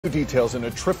Details in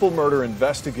a triple murder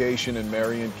investigation in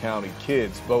Marion County.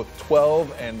 Kids, both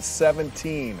 12 and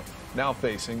 17, now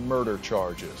facing murder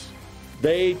charges.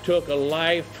 They took a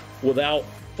life without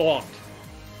thought.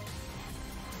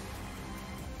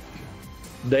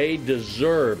 They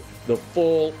deserve the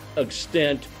full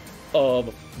extent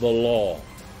of the law.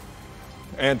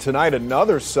 And tonight,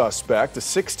 another suspect, a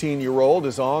 16-year-old,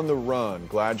 is on the run.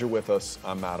 Glad you're with us.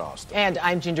 I'm Matt Austin. And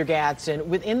I'm Ginger Gadsden.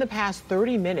 Within the past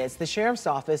 30 minutes, the sheriff's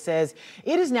office says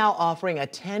it is now offering a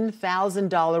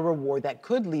 $10,000 reward that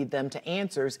could lead them to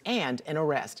answers and an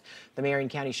arrest. The Marion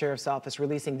County Sheriff's Office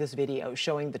releasing this video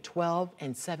showing the 12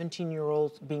 and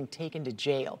 17-year-olds being taken to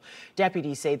jail.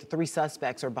 Deputies say the three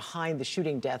suspects are behind the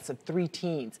shooting deaths of three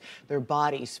teens. Their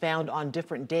bodies found on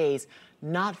different days,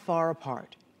 not far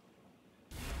apart.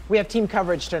 We have team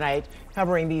coverage tonight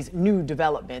covering these new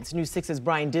developments. News 6's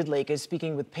Brian Didlake is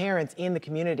speaking with parents in the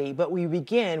community, but we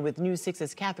begin with News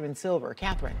 6's Catherine Silver.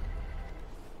 Catherine.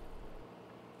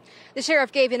 The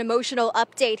sheriff gave an emotional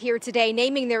update here today,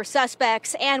 naming their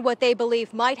suspects and what they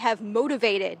believe might have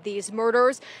motivated these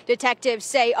murders. Detectives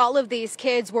say all of these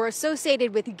kids were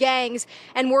associated with gangs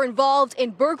and were involved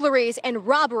in burglaries and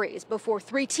robberies before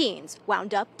three teens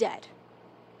wound up dead.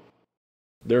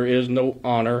 There is no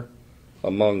honor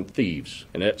among thieves.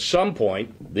 And at some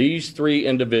point, these three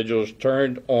individuals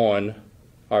turned on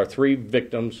our three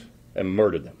victims and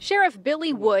murdered them. Sheriff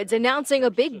Billy Woods announcing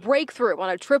a big breakthrough on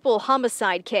a triple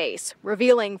homicide case,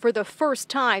 revealing for the first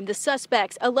time the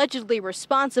suspects allegedly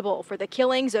responsible for the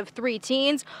killings of three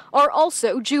teens are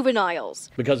also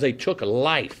juveniles. Because they took a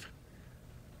life.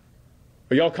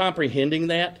 Are y'all comprehending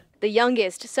that? The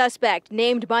youngest suspect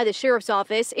named by the sheriff's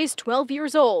office is 12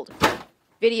 years old.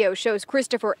 Video shows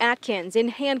Christopher Atkins in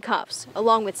handcuffs,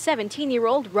 along with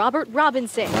 17-year-old Robert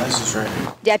Robinson.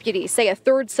 Deputies say a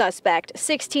third suspect,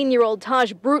 16-year-old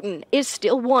Taj Bruton, is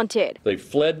still wanted. They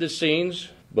fled the scenes,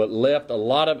 but left a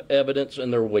lot of evidence in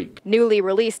their wake. Newly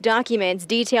released documents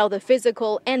detail the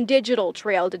physical and digital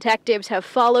trail detectives have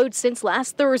followed since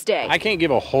last Thursday. I can't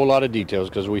give a whole lot of details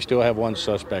because we still have one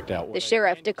suspect out. The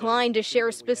sheriff declined to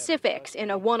share specifics in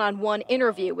a one-on-one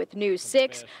interview with News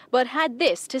 6, but had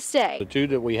this to say. The two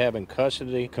that we have in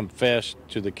custody confessed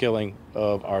to the killing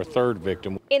of our third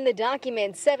victim. In the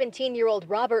documents, 17-year-old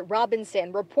Robert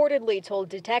Robinson reportedly told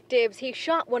detectives he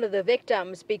shot one of the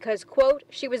victims because, quote,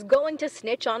 she was going to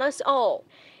snitch on us all.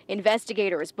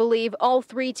 Investigators believe all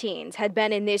three teens had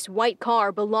been in this white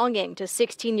car belonging to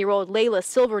 16-year-old Layla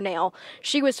Silvernail.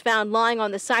 She was found lying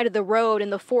on the side of the road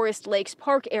in the Forest Lakes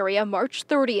Park area March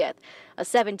 30th. A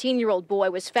 17-year-old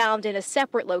boy was found in a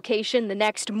separate location the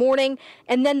next morning,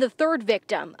 and then the third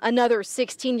victim, another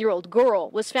 16-year-old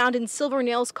girl, was found in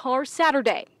Silvernail's car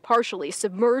Saturday, partially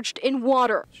submerged in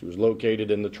water. She was located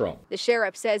in the trunk. The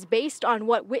sheriff says based on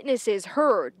what witnesses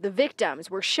heard, the victims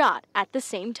were shot at the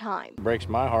same time. It breaks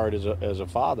my heart as a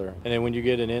father. And then when you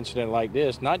get an incident like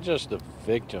this, not just the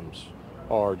victims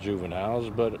are juveniles,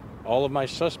 but all of my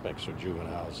suspects are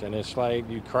juveniles. And it's like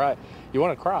you cry, you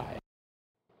want to cry.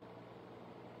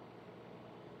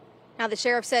 Now, the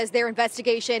sheriff says their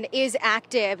investigation is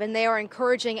active and they are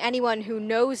encouraging anyone who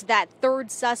knows that third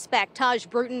suspect, Taj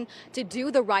Bruton, to do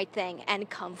the right thing and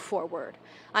come forward.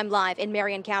 I'm live in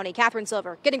Marion County. Catherine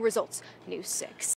Silver, getting results, News 6.